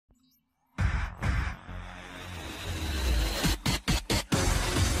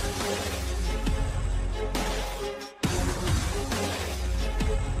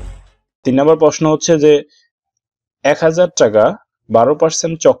3 নম্বর প্রশ্ন হচ্ছে যে 1000 টাকা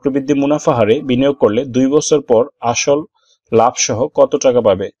 12% চক্রবৃদ্ধি মুনাফা হারে বিনিয়োগ করলে 2 বছর পর আসল লাভ সহ কত টাকা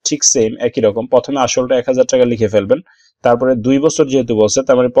পাবে? ঠিক সেম একই রকম। প্রথমে আসলটা 1000 টাকা লিখে ফেলবেন, তারপরে 2 বছর যেহেতু বলছে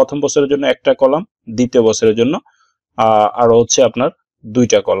তার মানে প্রথম বছরের জন্য একটা কলাম, দ্বিতীয় বছরের জন্য আরো হচ্ছে আপনার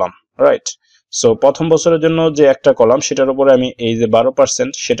 2টা কলাম, রাইট? সো প্রথম বছরের জন্য যে একটা কলাম সেটার উপরে আমি এই যে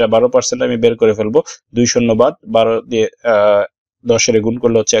 12% সেটা 12% আমি বের করে ফেলবো। 2 শূন্য বাদ 12 দিয়ে 10 এর গুণ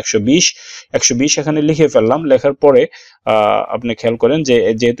করলে হচ্ছে 120 এখানে লিখে ফেললাম। লেখার পরে আপনি খেয়াল করেন যে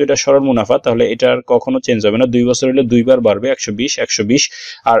যেহেতু এটা সরল মুনাফা তাহলে এটার কখনো চেঞ্জ হবে না, 2 বছর হলে 2 বার বাড়বে 120।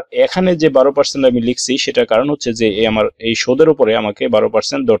 আর এখানে যে 12% আমি লিখছি সেটার কারণ হচ্ছে যে আমার এই সুদের উপরে আমাকে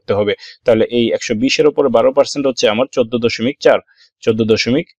 12% ধরতে হবে, তাহলে এই 120 এর উপরে 12% হচ্ছে আমার 14.4।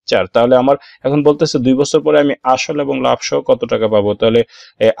 তাহলে আমার এখন বলতেছে 2 বছর পরে আমি আসল এবং লাভ সহ কত টাকা পাবো। তাহলে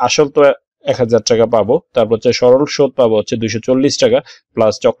আসল তো 1000 টাকা পাবো, তারপর হচ্ছে সরল সুদ পাবো হচ্ছে 240 টাকা,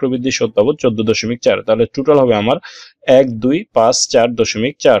 প্লাস চক্রবৃদ্ধি সুদ পাবো 14.4। তাহলে টোটাল হবে আমার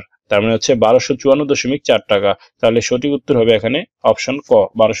 1254.4, তার মানে হচ্ছে 1254.4 টাকা। তাহলে সঠিক উত্তর হবে এখানে অপশন ক,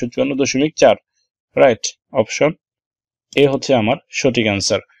 1254.4, রাইট? অপশন এ হচ্ছে আমার সঠিক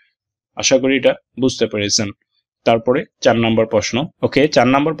অ্যান্সার। আশা করি এটা বুঝতে পেরেছেন। তারপরে 4 নম্বর প্রশ্ন। ওকে, 4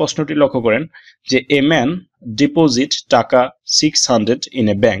 নম্বর প্রশ্নটি লক্ষ্য করেন যে এ ম্যান ডিপোজিট টাকা 600 in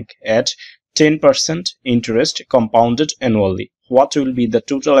a bank at 10% interest compounded annually. What will be the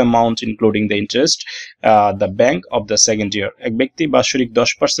total amount including the interest the bank of the second year? এক ব্যক্তি বাৎসরিক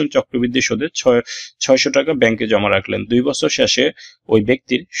 10% চক্রবৃদ্ধি সুদে 600 টাকা ব্যাংকে জমা রাখলেন। 2 বছর শেষে ওই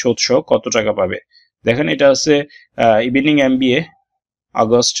ব্যক্তির সুদ সহ কত টাকা পাবে? দেখেন এটা আছে ইভিনিং MBA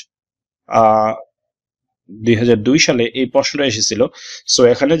আগস্ট 2002 সালে এই প্রশ্নটা এসেছিল। সো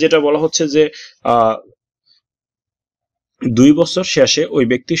এখানে যেটা বলা হচ্ছে যে 2 বছর শেষে ওই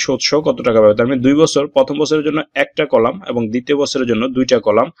ব্যক্তি সুদ সহ কত টাকা পাবে। তার মানে 2 বছর, প্রথম বছরের জন্য একটা কলাম এবং দ্বিতীয় বছরের জন্য 2টা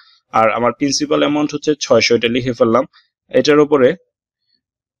কলাম, আর আমার প্রিন্সিপাল অ্যামাউন্ট হচ্ছে 600, এটা লিখে ফেললাম। এটার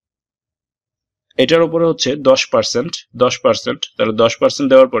উপরে হচ্ছে 10%, তাহলে 10%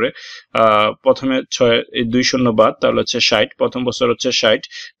 দেওয়ার পরে প্রথমে 2 শূন্য বাদ, তাহলে হচ্ছে 60, প্রথম বছর হচ্ছে 60,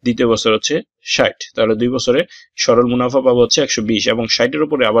 দ্বিতীয় বছর হচ্ছে 60, তাহলে 2 বছরে সরল মুনাফা পাবো হচ্ছে 120, এবং 60 এর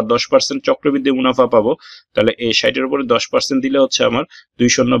উপরে আবার 10% চক্রবৃদ্ধি মুনাফা পাবো। তাহলে এই 60 এর উপরে 10% দিলে হচ্ছে আমার 2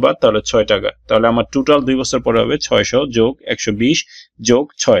 শূন্য বাদ, তাহলে 6 টাকা। তাহলে আমার টোটাল 2 বছর পরে হবে 600 যোগ 120 যোগ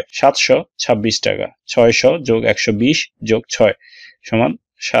 6, 726 টাকা। 600 যোগ 120 যোগ 6 সমান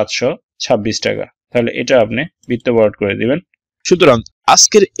 726 টাকা। তাহলে এটা আপনি বৃত্তবর্গ করে দিবেন। সুতরাং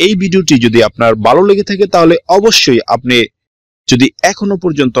আজকের এই ভিডিওটি যদি আপনার ভালো লেগে থাকে তাহলে অবশ্যই আপনি যদি এখনো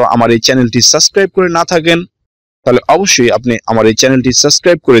পর্যন্ত আমার এই চ্যানেলটি সাবস্ক্রাইব করে না থাকেন তাহলে অবশ্যই আপনি আমার এই চ্যানেলটি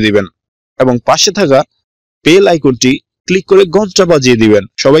সাবস্ক্রাইব করে দিবেন এবং পাশে থাকা বেল আইকনটি ক্লিক করে ঘন্টা বাজিয়ে দিবেন।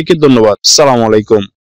 সবাইকে ধন্যবাদ। আসসালামু আলাইকুম।